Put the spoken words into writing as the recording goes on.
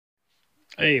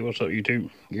Hey, what's up, YouTube?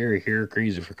 Gary here,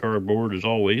 crazy for cardboard as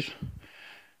always.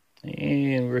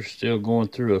 And we're still going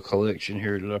through a collection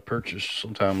here that I purchased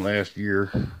sometime last year.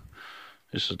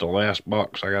 This is the last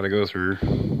box I got to go through.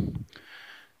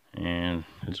 And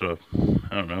it's I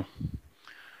don't know,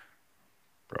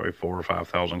 probably 4,000 or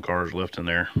 5,000 cards left in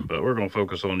there. But we're going to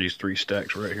focus on these 3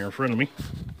 stacks right here in front of me.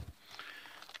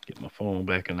 Get my phone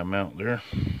back in the mount there.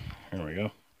 There we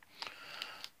go.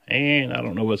 And I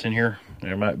don't know what's in here.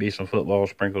 There might be some football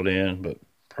sprinkled in, but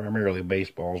primarily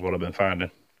baseball is what I've been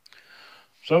finding.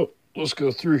 So let's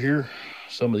go through here.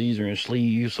 Some of these are in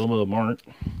sleeves, some of them aren't.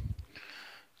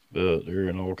 But they're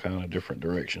in all kind of different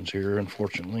directions here,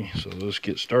 unfortunately. So let's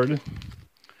get started.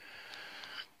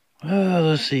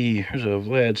 Let's see. There's a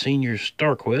Vlad Sr.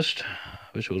 Star Quest.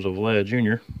 Wish it was a Vlad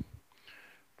Jr.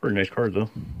 Pretty nice card, though.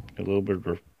 Got a little bit of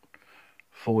a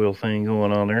foil thing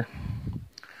going on there.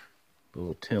 A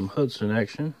little Tim Hudson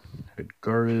action.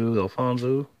 Edgardo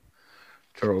Alfonso.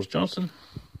 Charles Johnson.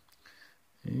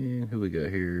 And who we got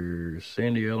here?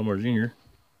 Sandy Alomar Jr.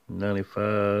 95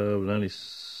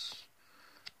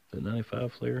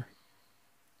 Flair?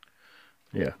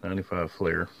 Yeah, 95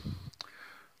 Flair.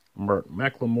 Mark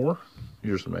McLemore.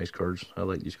 These are some nice cards. I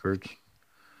like these cards.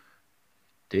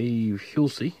 Dave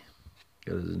Hulsey.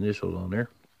 Got his initials on there.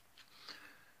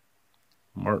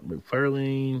 Mark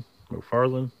McFarlane.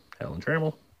 Alan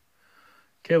Trammell.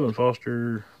 Kevin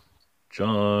Foster.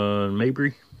 John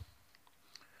Mabry.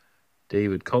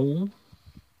 David Cone.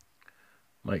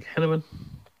 Mike Henneman.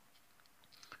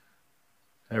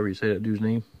 However you say that dude's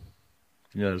name.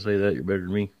 If you know how to say that, you're better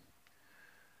than me.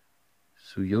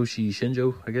 Tsuyoshi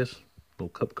Shinjo, I guess. Little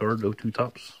cup card, 02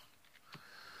 tops.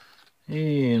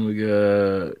 And we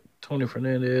got Tony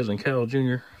Fernandez and Cal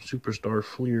Jr. Superstar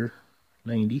Fleer,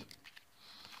 90.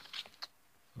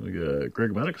 We got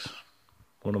Greg Maddux,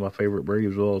 one of my favorite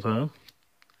Braves of all time.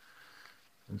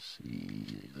 Let's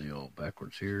see, they all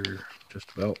backwards here, just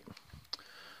about.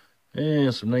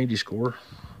 And some 90 score.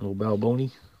 Little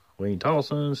Balboni, Wayne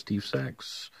Tolson, Steve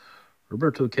Sachs,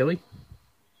 Roberto Kelly.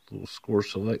 Little score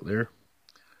select there.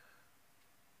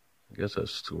 I guess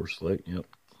that's score select, yep.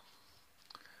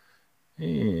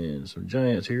 And some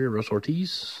Giants here, Russ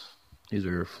Ortiz. These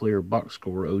are Flair box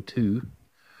score 02.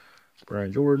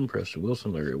 Brian Jordan, Preston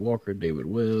Wilson, Larry Walker, David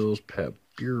Wells, Pat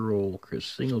Burrell, Chris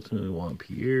Singleton, and Juan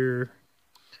Pierre.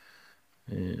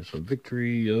 And some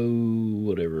Victory,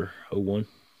 01.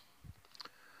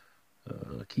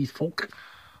 Keith Folk.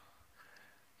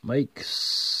 Mike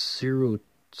Soroka.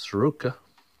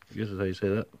 I guess that's how you say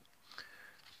that.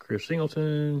 Chris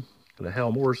Singleton. Got a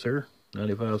Hal Morris there.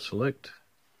 95 select.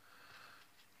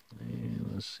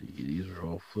 And let's see. These are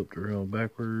all flipped around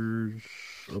backwards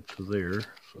up to there.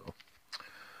 So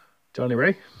Johnny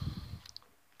Ray.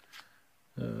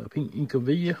 Pink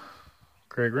Incavilla.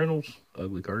 Craig Reynolds.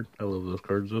 Ugly card. I love those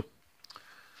cards though.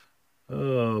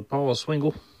 Paul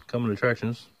Swingle. Coming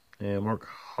Attractions. And Mark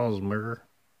Holzmeyer,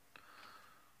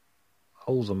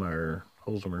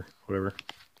 whatever.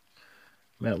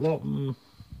 Matt Lawton.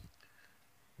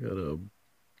 Got a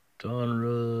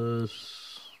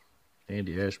Donruss.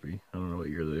 Andy Ashby. I don't know what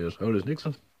year that is. Otis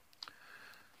Nixon.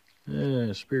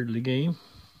 Spirit of the Game.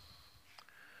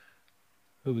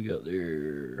 Who we got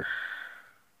there?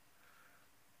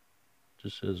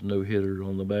 Just says no hitter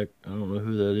on the back. I don't know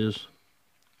who that is.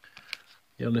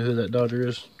 Y'all know who that Dodger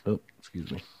is? Oh,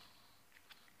 excuse me.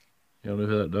 Y'all know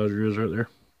who that Dodger is right there?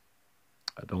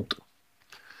 I don't.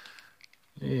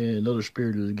 And another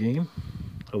Spirit of the Game.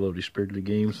 I love these Spirit of the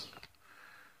Games.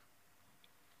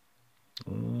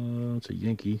 It's a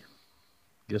Yankee.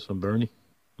 Guess I'm Bernie,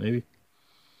 maybe.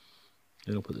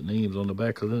 They don't put the names on the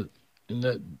back of it in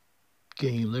that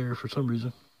game there for some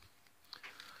reason.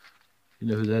 If you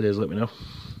know who that is, let me know.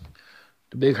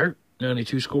 The Big Hurt,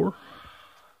 92 score.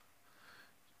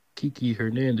 Kiki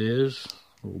Hernandez,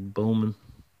 little Bowman.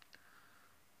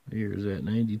 Here's that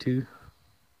 92.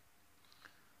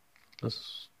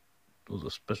 This was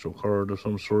a special card of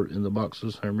some sort in the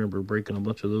boxes. I remember breaking a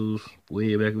bunch of those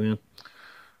way back then.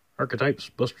 Archetypes,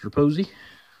 Buster Posey.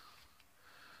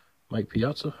 Mike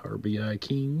Piazza, RBI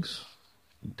Kings.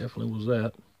 He definitely was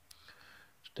that.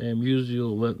 Stan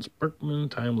Musial, Lance Berkman,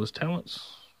 Timeless Talents.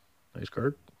 Nice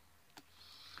card.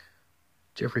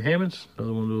 Jeffrey Hammonds,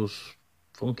 another one of those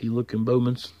funky looking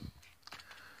Bowmans.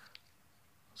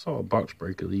 Saw a box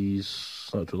break of these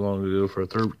not too long ago for a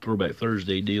Throwback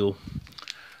Thursday deal.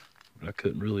 But I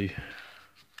couldn't really,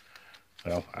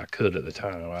 well, I could at the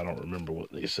time. I don't remember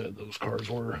what they said those cards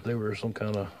were. They were some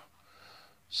kind of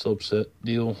subset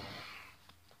deal.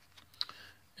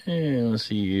 And let's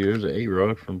see, here's an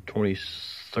A-Rod from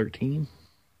 2013.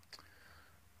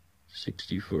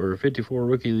 54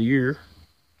 Rookie of the Year.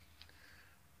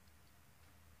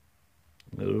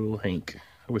 Little Hank.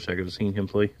 I wish I could have seen him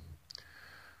play.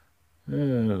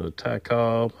 Ty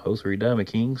Cobb, 03 Diamond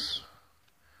Kings.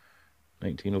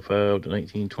 1905 to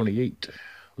 1928.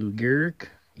 Lou Gehrig,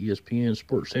 ESPN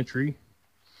Sports Century.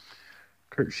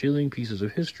 Kurt Schilling, Pieces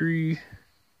of History.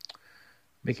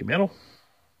 Mickey Mantle.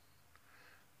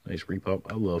 Nice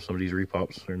repop. I love some of these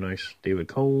repops. They're nice. David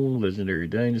Cone, Legendary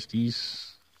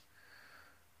Dynasties.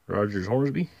 Rogers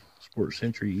Hornsby, Sports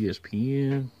Century,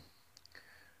 ESPN.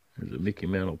 There's a Mickey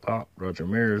Mantle pop. Roger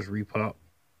Maris repop.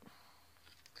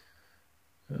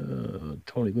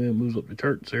 Tony Gwynn moves up the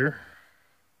charts there.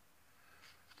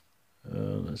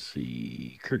 Let's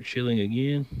see. Kurt Schilling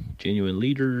again. Genuine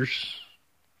Leaders.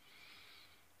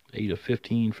 8 of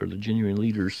 15 for the Genuine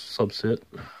Leaders subset.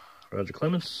 Roger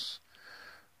Clemens.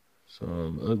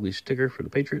 Some ugly sticker for the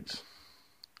Patriots.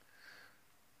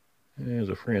 There's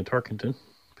a Fran Tarkenton.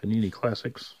 Panini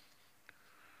Classics.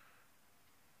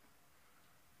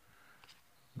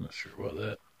 Not sure why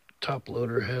that top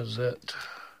loader has that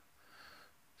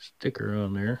sticker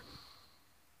on there.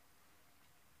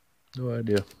 No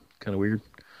idea. Kind of weird.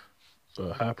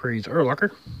 So High Praise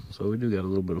Urlacher. So we do got a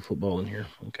little bit of football in here.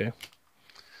 Okay.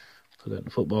 Put that in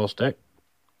the football stack.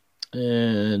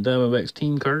 And Diamondbacks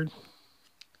team card.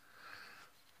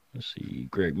 Let's see.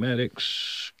 Greg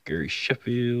Maddux. Gary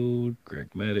Sheffield.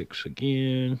 Greg Maddux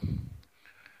again.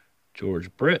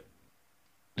 George Brett.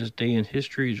 This day in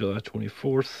history, July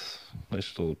 24th.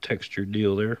 Nice little textured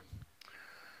deal there.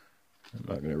 I'm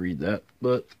not going to read that,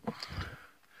 but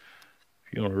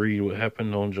if you want to read what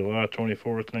happened on July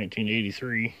 24th,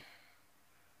 1983.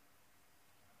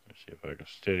 Let's see if I can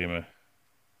steady my...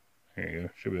 There you go.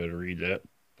 Should be able to read that.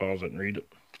 Pause it and read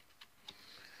it.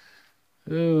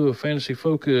 Oh, Fantasy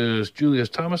Focus, Julius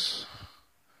Thomas.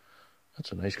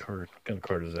 That's a nice card. What kind of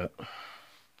card is that?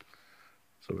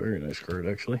 It's a very nice card,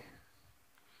 actually.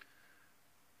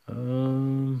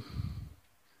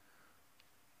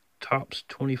 Topps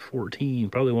 2014.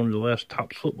 Probably one of the last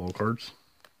Topps football cards.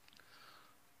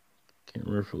 Can't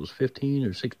remember if it was 15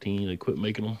 or 16. They quit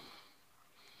making them.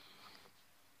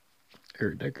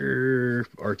 Eric Decker,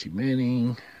 Archie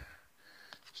Manning,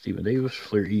 Stephen Davis,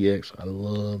 Flair EX. I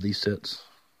love these sets.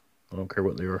 I don't care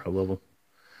what they are. I love them.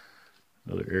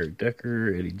 Another Eric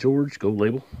Decker, Eddie George, gold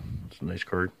label. It's a nice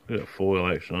card. We got foil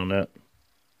action on that.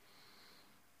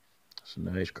 It's a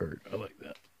nice card. I like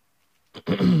that.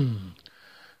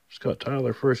 Scott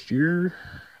Tyler, first year.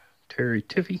 Terry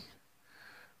Tiffey.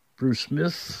 Bruce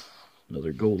Smith.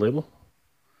 Another gold label.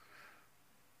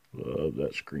 Love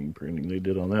that screen printing they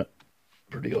did on that.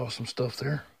 Pretty awesome stuff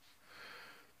there.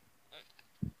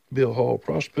 Bill Hall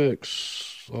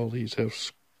prospects. All these have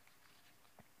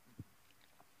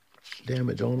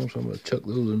damage on them, so I'm going to chuck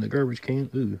those in the garbage can.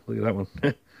 Ooh, look at that one.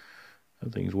 That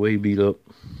thing's way beat up.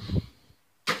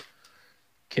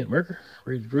 Kent Merker,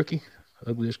 rated rookie.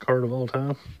 Ugliest card of all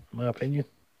time, in my opinion.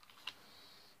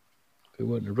 If it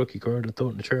wasn't a rookie card, I'd throw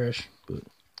it in the trash. But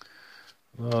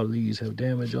a lot of these have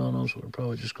damage on them, so we're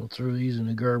probably just going to throw these in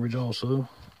the garbage also.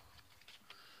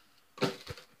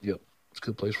 Yep, it's a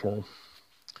good place for them.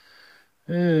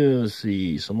 And let's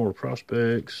see, some more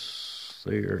prospects.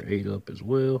 They are 8 up as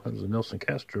well. That was a Nelson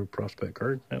Castro prospect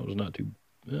card. That was not too,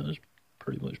 that's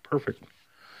pretty much perfect.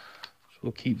 So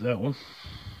we'll keep that one.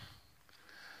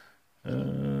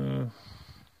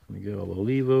 Miguel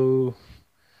Olivo.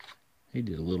 He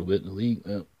did a little bit in the league.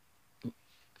 Oh,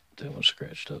 that one's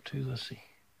scratched up too. Let's see.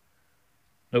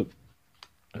 Nope.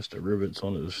 That's the rivets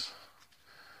on his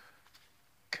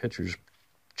catcher's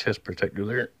chest protector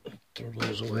there. Throw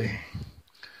those away.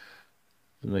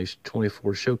 A nice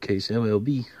 24 showcase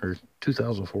MLB, or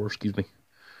 2004, excuse me.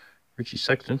 Richie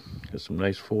Sexton. Got some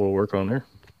nice foil work on there.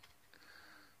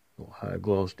 Little high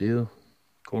gloss deal.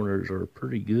 Corners are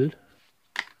pretty good.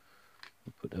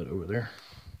 We'll put that over there.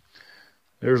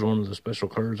 There's one of the special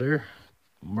cards there.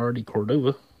 Marty Cordova.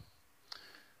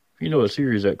 If you know what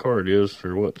series that card is,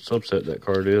 or what subset that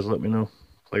card is, let me know.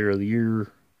 Player of the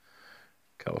Year,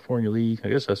 California League. I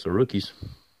guess that's the rookies.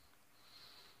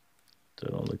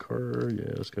 That on the card.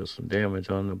 Yeah, it's got some damage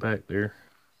on the back there.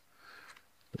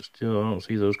 But still, I don't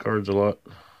see those cards a lot.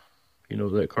 If you know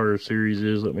what that card series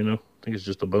is, let me know. I think it's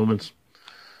just the Bowman's.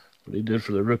 What they did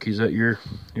for the rookies that year.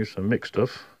 Here's some mixed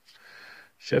stuff.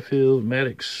 Sheffield,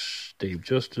 Maddox, Dave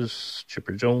Justice,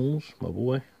 Chipper Jones, my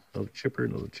boy. Another Chipper,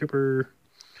 another Chipper.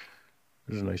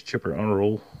 There's a nice Chipper honor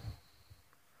roll.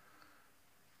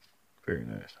 Very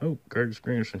nice. Oh, Curtis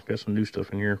Granderson. Got some new stuff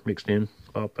in here mixed in.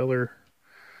 Bob Peller,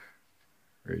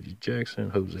 Reggie Jackson,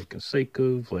 Jose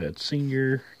Canseco, Vlad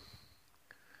Sr.,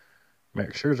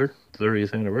 Max Scherzer,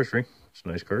 30th anniversary. It's a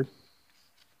nice card.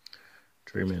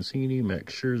 Trey Mancini,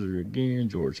 Max Scherzer again,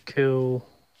 George Kell,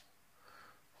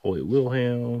 Hoyt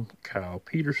Wilhelm, Kyle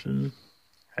Peterson,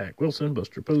 Hack Wilson,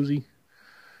 Buster Posey,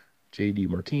 J.D.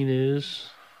 Martinez,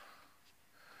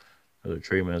 another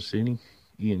Trey Mancini,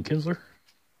 Ian Kinsler,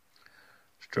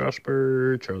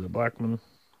 Strasburg, Charlie Blackmon,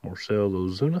 Marcell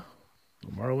Ozuna, the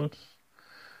Marlins,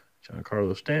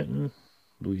 Giancarlo Stanton,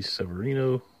 Luis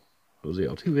Severino, Jose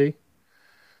Altuve,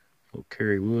 little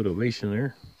Kerry Wood ovation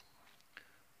there.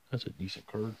 That's a decent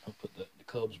card. I'll put that in the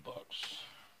Cubs box.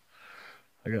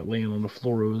 I got laying on the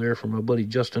floor over there from my buddy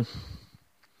Justin.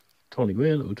 Tony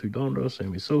Gwynn, O2 Donda,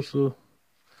 Sammy Sosa,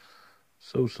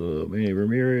 Manny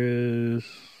Ramirez,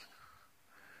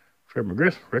 Fred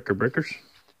McGriff, Record Breakers,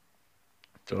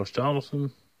 Josh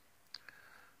Donaldson,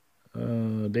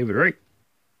 David Wright,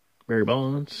 Barry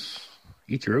Bonds,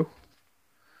 Ichiro,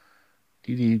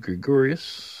 Didi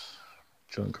Gregorius,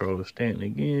 Giancarlo Stanton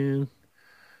again,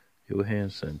 Johan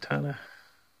Santana,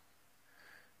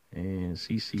 and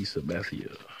CC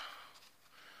Sabathia.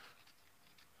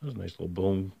 That's a nice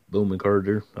little Bowman card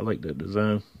there. I like that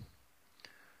design.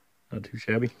 Not too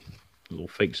shabby. A little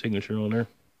fake signature on there.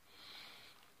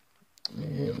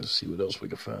 And let's see what else we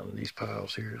can find in these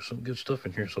piles here. Some good stuff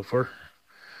in here so far.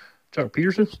 Jock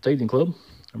Peterson, Stadium Club.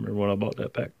 I remember when I bought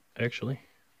that pack, actually.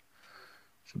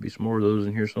 Should be some more of those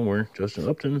in here somewhere. Justin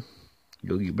Upton,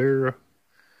 Yogi Berra,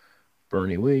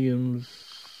 Bernie Williams,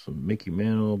 some Mickey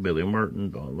Mantle, Billy Martin,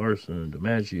 Don Larson,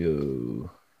 DiMaggio,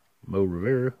 Mo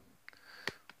Rivera,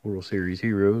 World Series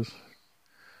Heroes.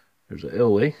 There's a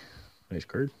Elway. Nice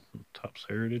card. Topps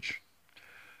Heritage.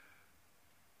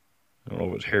 I don't know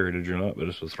if it's Heritage or not, but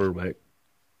it's a throwback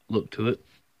look to it.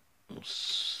 I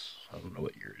don't know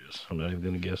what year it is. I'm not even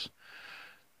going to guess.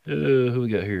 Who we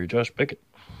got here? Josh Beckett.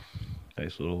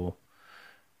 Nice little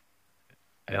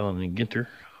Allen and Ginter.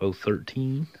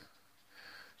 013.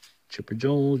 Chipper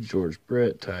Jones, George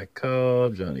Brett, Ty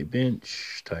Cobb, Johnny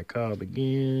Bench, Ty Cobb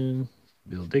again,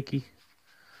 Bill Dickey,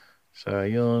 Cy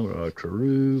Young, Rod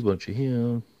Carew, bunch of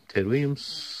him, Ted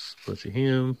Williams, bunch of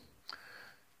him,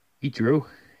 Ichiro,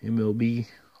 MLB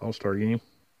All-Star Game,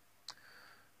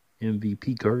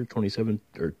 MVP card,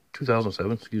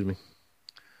 2007, excuse me,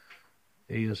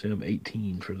 ASM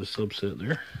 18 for the subset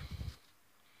there.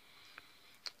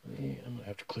 And I'm going to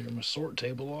have to clear my sort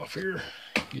table off here,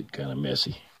 get kind of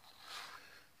messy.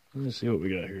 Let me see what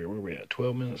we got here. Where are we at?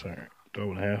 12 minutes? All right. 12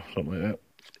 and a half, something like that.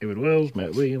 David Wells,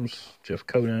 Matt Williams, Jeff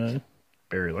Conine,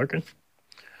 Barry Larkin.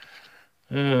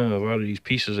 A lot of these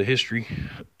pieces of history.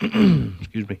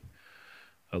 Excuse me.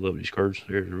 I love these cards.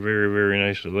 They're very, very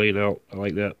nicely laid out. I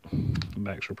like that. The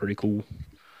backs are pretty cool. A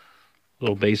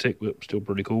little basic, but still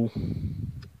pretty cool.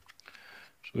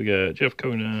 So we got Jeff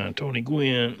Conine, Tony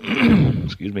Gwynn,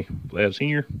 excuse me, Vlad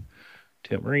Sr.,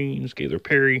 Tim Raines, Gaylor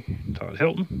Perry, Todd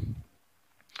Helton,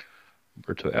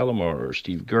 Roberto Alomar,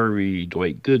 Steve Garvey,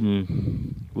 Dwight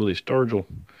Gooden, Willie Stargell.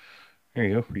 There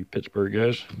you go, for you Pittsburgh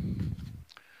guys.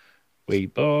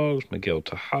 Wade Boggs, Miguel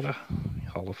Tejada,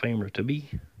 Hall of Famer to be.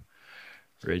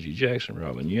 Reggie Jackson,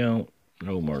 Robin Yount,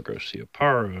 Nomar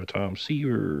Garciaparra, Tom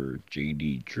Seaver,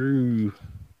 J.D. Drew,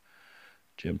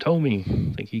 Jim Thome.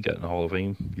 I think he got in the Hall of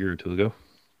Fame a year or two ago.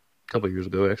 A couple of years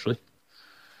ago, actually.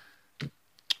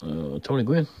 Tony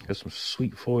Gwynn, got some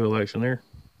sweet foil action there.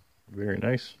 Very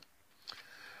nice.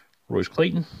 Royce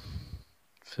Clayton,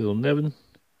 Phil Nevin,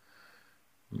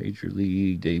 Major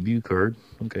League debut card.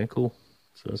 Okay, cool.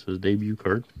 So that's his debut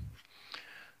card.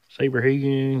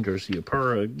 Saberhagen,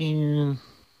 Garciaparra again.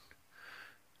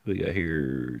 We got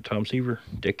here Tom Seaver,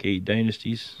 Decade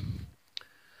Dynasties.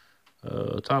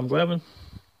 Tom Glavine,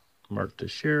 Mark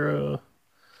Teixeira,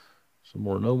 some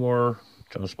more Nomar,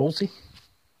 John Smoltzy.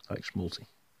 I like Smoltzy.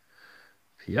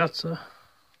 Piazza.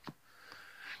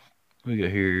 We got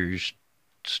here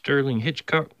Sterling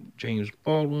Hitchcock, James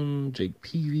Baldwin, Jake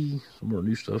Peavy, some more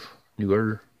new stuff,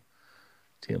 newer.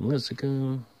 Tim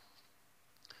Lincecum,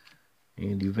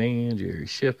 Andy Van, Jerry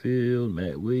Sheffield,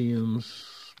 Matt Williams,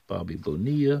 Bobby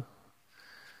Bonilla,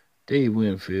 Dave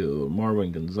Winfield,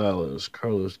 Marvin Gonzalez,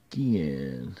 Carlos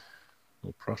Guillen.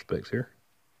 Little prospects here.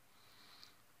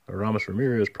 Ramos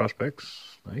Ramirez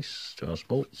prospects. Nice. John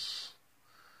Smoltz.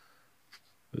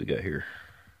 What we got here?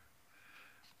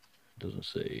 Doesn't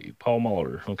say. Paul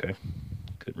Molitor. Okay.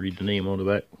 Couldn't read the name on the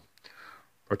back.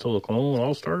 Bartolo Colon,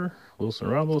 All-Star. Wilson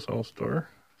Ramos, All-Star.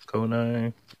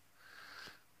 Conine.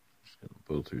 Just going to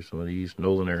go through some of these.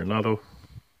 Nolan Arenado.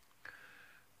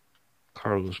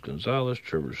 Carlos Gonzalez,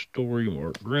 Trevor Story,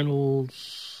 Mark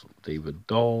Reynolds, David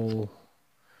Dahl,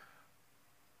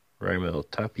 Raimel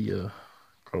Tapia,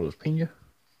 Carlos Pena.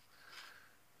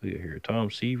 We got here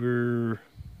Tom Seaver.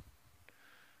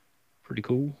 Pretty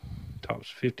cool.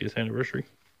 Topps 50th anniversary.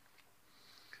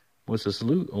 What's the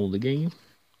salute on the game?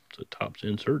 It's a Topps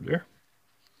insert there.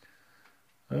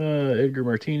 Edgar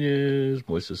Martinez,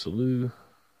 Moises Alou,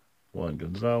 Juan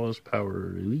Gonzalez,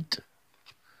 Power Elite.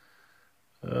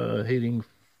 Hitting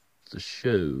the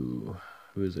show.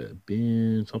 Who is that?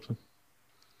 Ben something?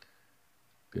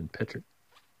 Ben Petrick.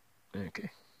 Okay.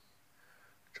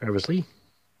 Travis Lee.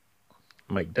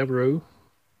 Mike Devereaux.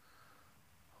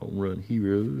 Home Run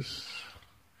Heroes.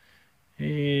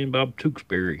 And Bob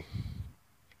Tewksbury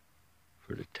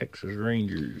for the Texas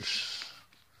Rangers.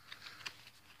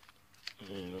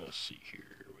 And let's see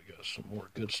here. We got some more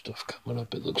good stuff coming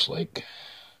up, it looks like.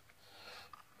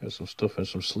 Got some stuff and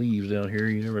some sleeves down here.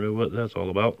 You never know what that's all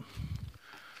about.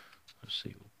 Let's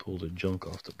see. We'll pull the junk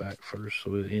off the back first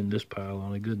so we'll end this pile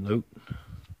on a good note.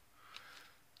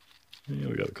 Yeah,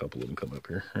 we got a couple of them come up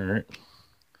here. All right.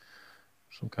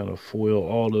 Some kind of foil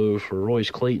auto for Royce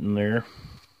Clayton there.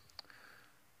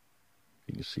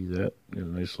 You can see that. Got a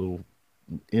nice little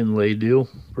inlay deal.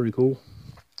 Pretty cool.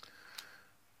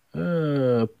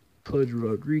 Pudge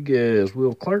Rodriguez,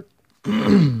 Will Clark.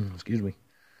 Excuse me.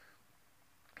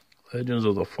 Legends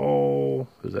of the Fall.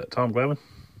 Is that Tom Glavine?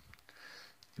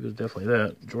 He was definitely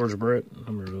that. George Brett. I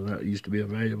remember that used to be a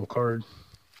valuable card.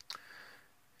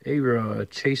 A-Rod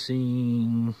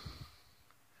Chasing.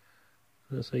 What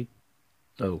did I say?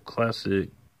 Oh, Classic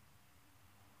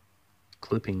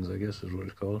Clippings, I guess is what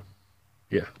it's called.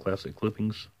 Yeah, Classic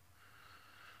Clippings.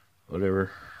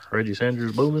 Whatever. Reggie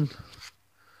Sanders Bowman.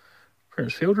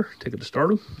 Prince Fielder. Ticket to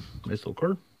Stardom. Nice little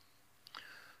card.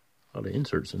 A lot of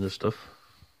inserts in this stuff.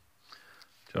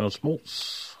 John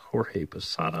Smoltz. Jorge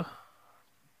Posada.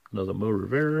 Another Mo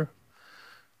Rivera.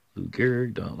 Lou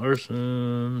Gehrig. Don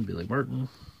Larson. Billy Martin.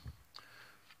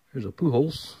 Here's a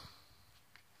Pujols.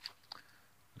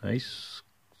 Nice.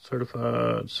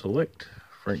 Certified Select.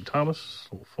 Frank Thomas.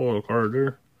 Little foil card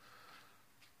there.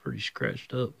 Pretty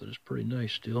scratched up, but it's pretty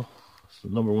nice still. It's the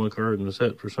number 1 card in the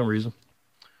set for some reason.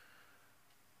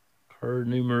 Card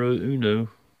numero uno.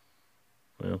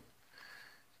 Well,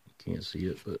 you can't see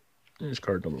it, but it's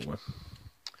card number 1.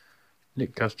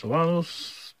 Nick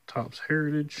Castellanos. Topps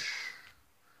Heritage.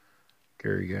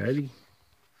 Gary Gaetti.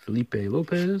 Felipe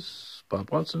Lopez.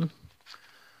 Bob Watson.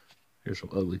 Here's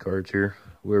some ugly cards here.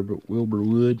 Wilbur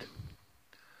Wood.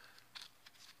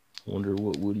 Wonder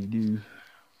what would he do.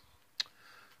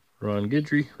 Ron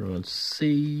Guidry. Ron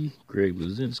C. Greg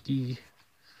Luzinski.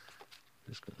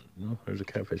 Just gonna, no, there's a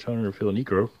Catfish Hunter. Phil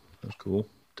Necro. That's cool.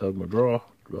 Tug McGraw.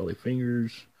 Raleigh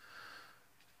Fingers.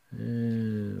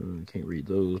 And can't read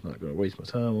those. Not going to waste my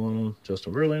time on them.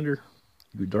 Justin Verlander.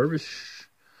 Yu Darvish.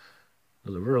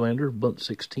 Another Verlander. Bunt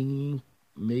 16.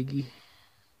 Miggy.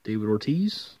 David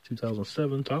Ortiz.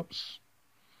 2007 Topps.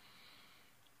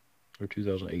 Or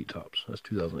 2008 Topps. That's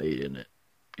 2008, isn't it?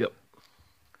 Yep.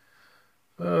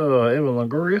 Evan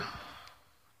Longoria.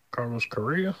 Carlos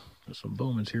Correa. There's some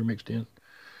Bowmans here mixed in.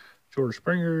 George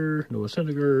Springer. Noah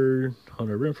Syndergaard.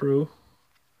 Hunter Renfroe.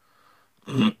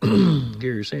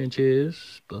 Gary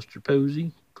Sanchez. Buster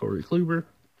Posey. Corey Kluber.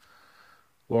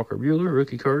 Walker Buehler.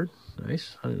 Rookie card.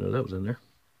 Nice. I didn't know that was in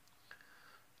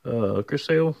there. Chris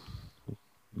Sale.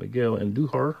 Miguel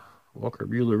Andujar. Walker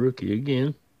Buehler rookie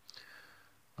again.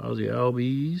 Ozzie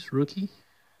Albies rookie.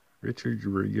 Richard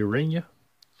Urania.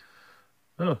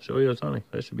 Oh, Shohei Ohtani.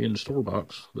 That should be in the store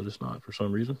box, but it's not for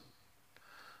some reason.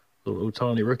 Little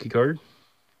Ohtani rookie card.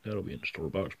 That'll be in the store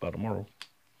box by tomorrow.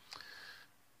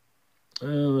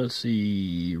 Let's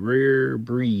see. Rare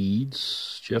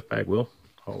Breeds. Jeff Bagwell.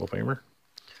 Hall of Famer. A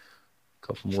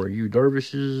couple more Yu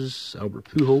Darvishes. Albert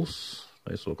Pujols.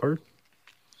 Nice little card.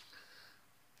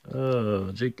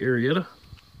 Jake Arrieta.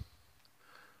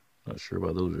 Not sure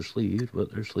why those are sleeved,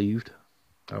 but they're sleeved.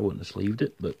 I wouldn't have sleeved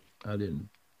it, but I didn't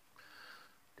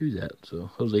do that. So,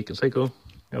 Jose Canseco.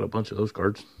 Got a bunch of those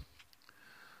cards.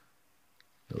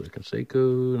 Another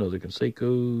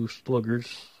Canseco.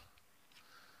 Sluggers.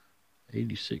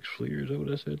 86 Fleer, is that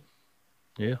what I said?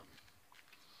 Yeah.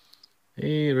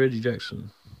 And Reggie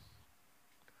Jackson.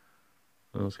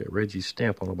 Oh, it's got Reggie's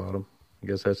stamp on the bottom. I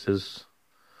guess that's his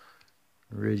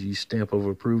Reggie's stamp of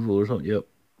approval or something. Yep.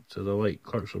 Says, I like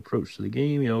Clark's approach to the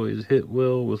game. He always hit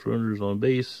well with runners on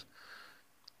base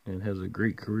and has a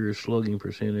great career slugging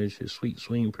percentage. His sweet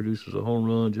swing produces a home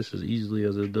run just as easily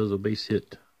as it does a base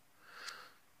hit.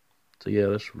 So, yeah,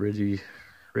 that's Reggie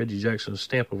Jackson's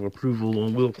stamp of approval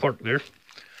on Will Clark there.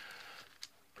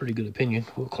 Pretty good opinion.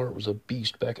 Will Clark was a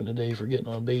beast back in the day for getting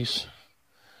on base.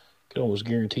 Could almost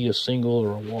guarantee a single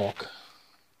or a walk.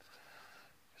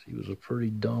 He was a pretty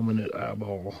dominant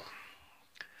eyeball.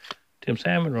 Tim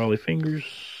Salmon, Raleigh Fingers.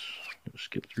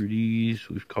 Skip through these.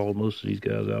 We've called most of these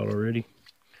guys out already.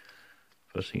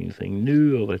 If I see anything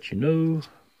new, I'll let you know.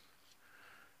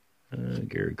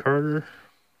 Gary Carter.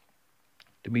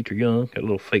 Dimitri Young, got a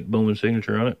little fake Bowman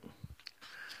signature on it.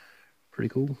 Pretty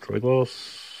cool. Troy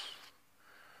Gloss.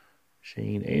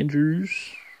 Shane Andrews,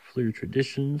 Fleer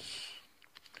Traditions.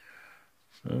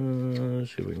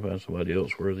 Let's see if we can find somebody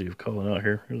else worthy of calling out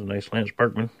here. There's a nice Lance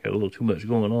Berkman. Got a little too much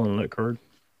going on that card.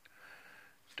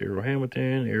 Darryl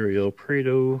Hamilton, Ariel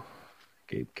Prado,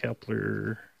 Gabe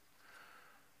Kapler.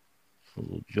 A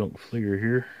little junk Fleer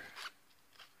here.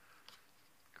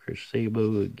 Chris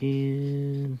Sabo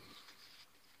again.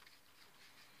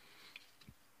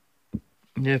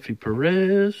 Neffy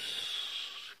Perez.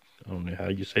 I don't know how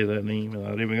you say that name. I'm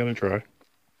not even going to try.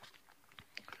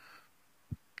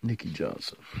 Nicky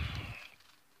Johnson.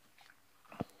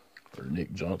 Or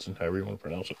Nick Johnson, however you want to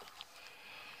pronounce it.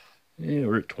 Yeah,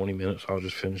 we're at 20 minutes. I'll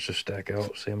just finish this stack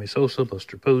out. Sammy Sosa,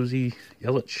 Buster Posey,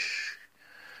 Yelich,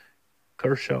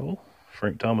 Kershaw,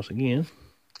 Frank Thomas again.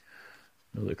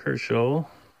 Another Kershaw,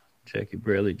 Jackie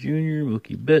Bradley Jr.,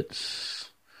 Mookie Betts,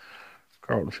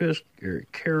 Carlton Fisk,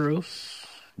 Eric Karros,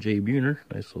 Jay Buhner.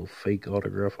 Nice little fake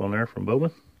autograph on there from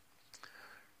Bowman.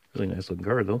 Really nice looking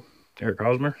card though. Eric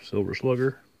Hosmer, Silver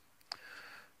Slugger.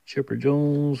 Chipper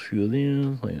Jones, a few of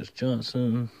them. Lance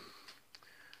Johnson.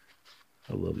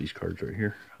 I love these cards right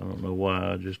here. I don't know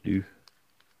why, I just do.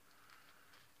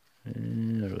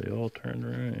 And are they all turned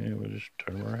around? Yeah, we'll just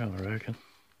turn them around, I reckon.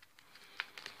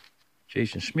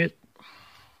 Jason Schmidt.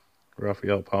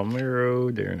 Rafael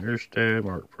Palmeiro. Darren Erstad.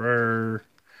 Mark Pryor.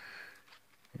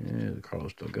 And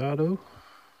Carlos Delgado.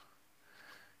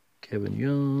 Kevin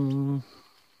Young.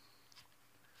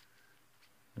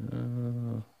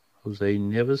 Jose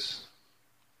Nieves,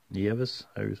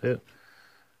 how you say it?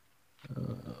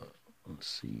 Let's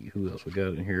see who else we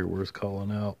got in here worth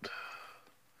calling out.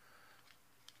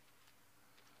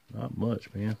 Not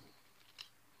much, man.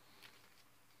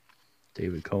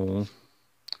 David Cone,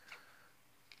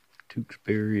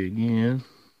 Tewksbury again,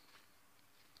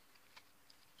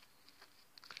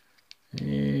 and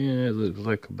it looks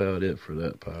like about it for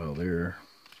that pile there.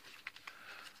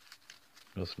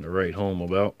 Nothing to write home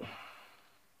about.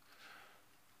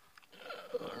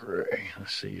 Alright,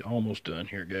 let's see. Almost done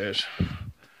here, guys.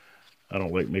 I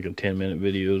don't like making 10-minute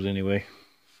videos anyway.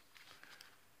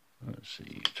 Let's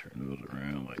see. Turn those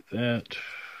around like that.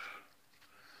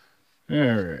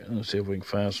 Alright, let's see if we can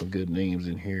find some good names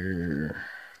in here.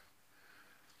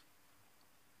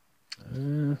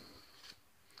 Not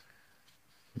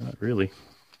really.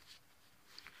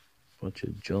 Bunch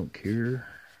of junk here.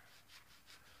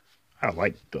 I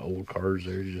like the old cards.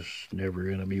 They're just never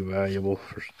going to be valuable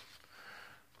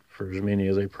for as many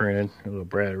as they printed. A little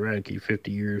Brad Radke,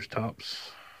 50 years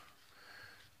tops.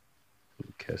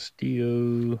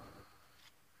 Castillo.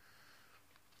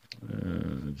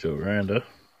 Joe Randa.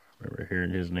 Remember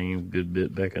hearing his name a good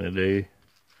bit back in the day.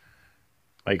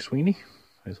 Mike Sweeney.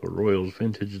 Nice little Royals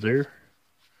vintage there.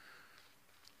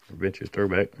 Vintage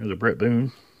throwback. There's a Brett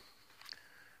Boone.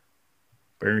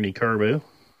 Bernie Carbo.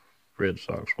 Red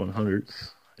Sox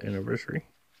 100th anniversary.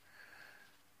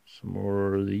 Some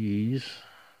more of these.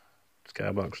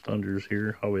 Skybox Thunders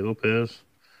here. Javi Lopez.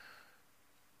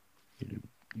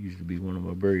 Used to be one of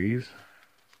my Braves.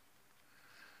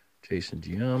 Jason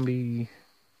Giambi.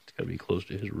 It's got to be close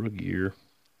to his rookie year.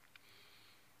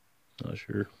 Not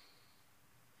sure.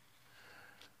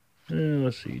 And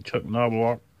let's see. Chuck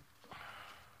Knobloch.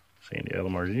 Sandy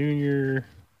Alomar Jr.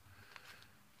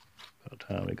 About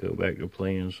time to go back to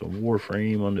playing some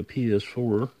Warframe on the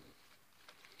PS4.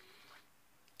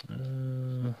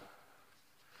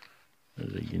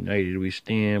 There's a United We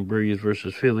Stand, Braves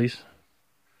versus Phillies.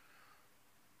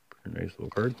 Pretty nice little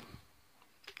card.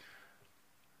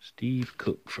 Steve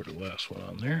Cook for the last one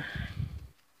on there.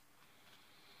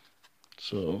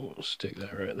 So we'll stick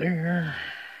that right there.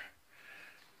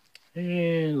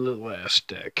 And the last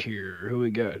stack here. Who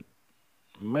we got?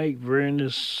 Mike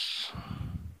Varandas.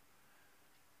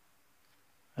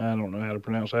 I don't know how to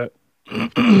pronounce that.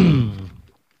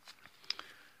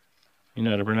 You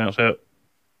know how to pronounce that?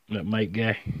 That Mike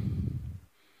guy?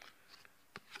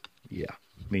 Yeah,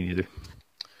 me neither.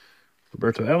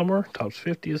 Roberto Alomar, tops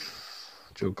 50th.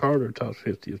 Joe Carter, tops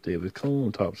 50th. David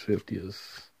Cone, tops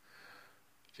 50th.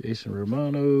 Jason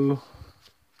Romano.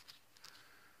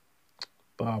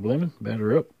 Bob Lemon,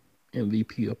 batter up.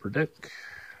 MVP upper deck.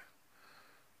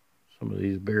 Some of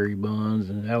these Barry Bonds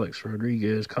and Alex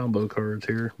Rodriguez combo cards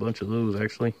here. A bunch of those,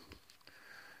 actually.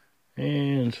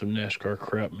 And some NASCAR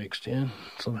crap mixed in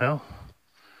somehow.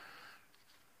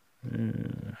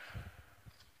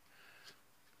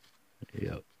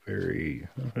 Yep, very.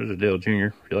 There's a Dale Jr.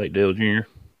 If you like Dale Jr.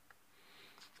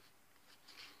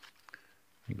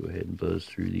 Go ahead and buzz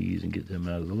through these and get them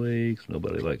out of the way because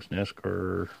nobody likes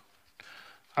NASCAR.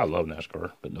 I love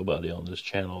NASCAR, but nobody on this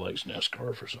channel likes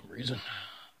NASCAR for some reason.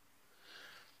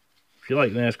 If you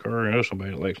like NASCAR or know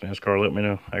somebody that likes NASCAR, let me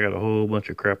know. I got a whole bunch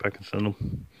of crap I can send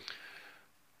them.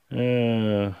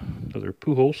 Another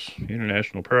Pujols,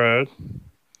 International Pride.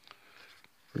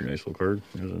 Pretty nice little card.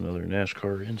 There's another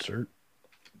NASCAR insert.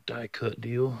 Die cut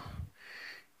deal.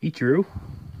 Ichiro,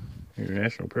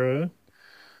 International Pride.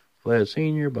 Vlad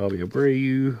Sr., Bobby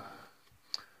Abreu.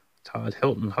 Todd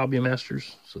Helton, Hobby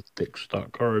Masters. It's a thick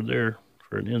stock card there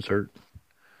for an insert.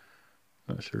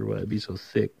 Not sure why it'd be so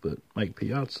thick, but Mike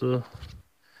Piazza.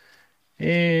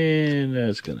 And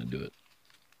that's going to do it.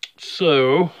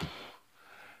 So,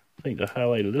 I think the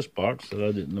highlight of this box that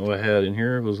I didn't know I had in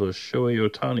here was a Shohei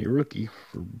Ohtani rookie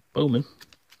for Bowman.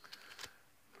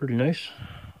 Pretty nice.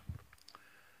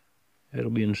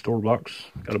 It'll be in the store box.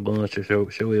 Got a bunch of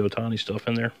Shohei Ohtani stuff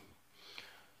in there.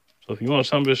 So if you want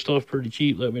some of this stuff pretty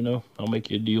cheap, let me know. I'll make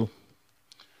you a deal.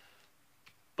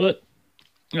 But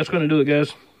that's going to do it, guys.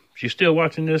 If you're still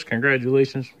watching this,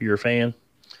 congratulations. You're a fan.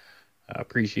 I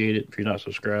appreciate it. If you're not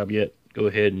subscribed yet, go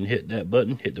ahead and hit that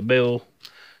button. Hit the bell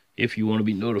if you want to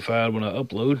be notified when I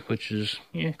upload, which is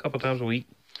a couple times a week.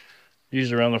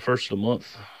 Usually around the first of the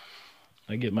month.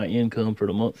 I get my income for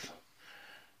the month.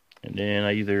 And then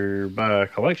I either buy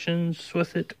collections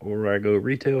with it, or I go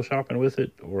retail shopping with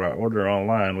it, or I order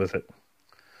online with it.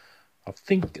 I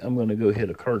think I'm going to go hit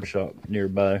a card shop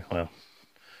nearby. Well,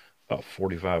 about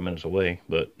 45 minutes away,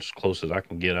 but as close as I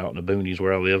can get out in the boonies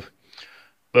where I live.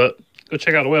 But go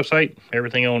check out the website.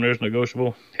 Everything on there is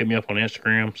negotiable. Hit me up on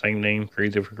Instagram. Same name,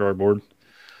 Crazy for Cardboard.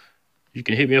 You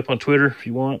can hit me up on Twitter if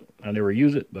you want. I never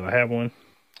use it, but I have one.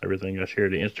 Everything I share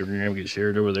to Instagram gets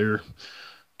shared over there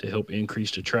to help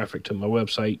increase the traffic to my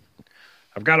website.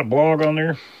 I've got a blog on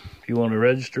there. If you want to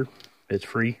register, it's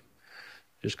free.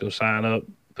 Just go sign up,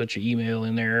 put your email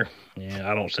in there. And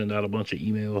I don't send out a bunch of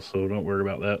emails, so don't worry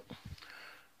about that.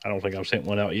 I don't think I've sent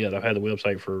one out yet. I've had the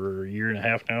website for a year and a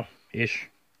half now-ish.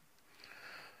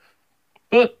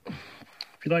 But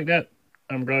if you like that,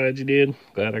 I'm glad you did.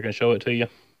 Glad I can show it to you.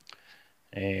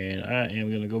 And I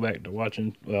am going to go back to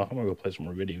watching. Well, I'm going to go play some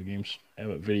more video games. I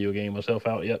haven't video gamed myself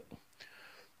out yet.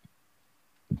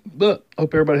 But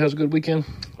hope everybody has a good weekend.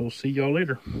 We'll see y'all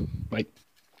later. Bye.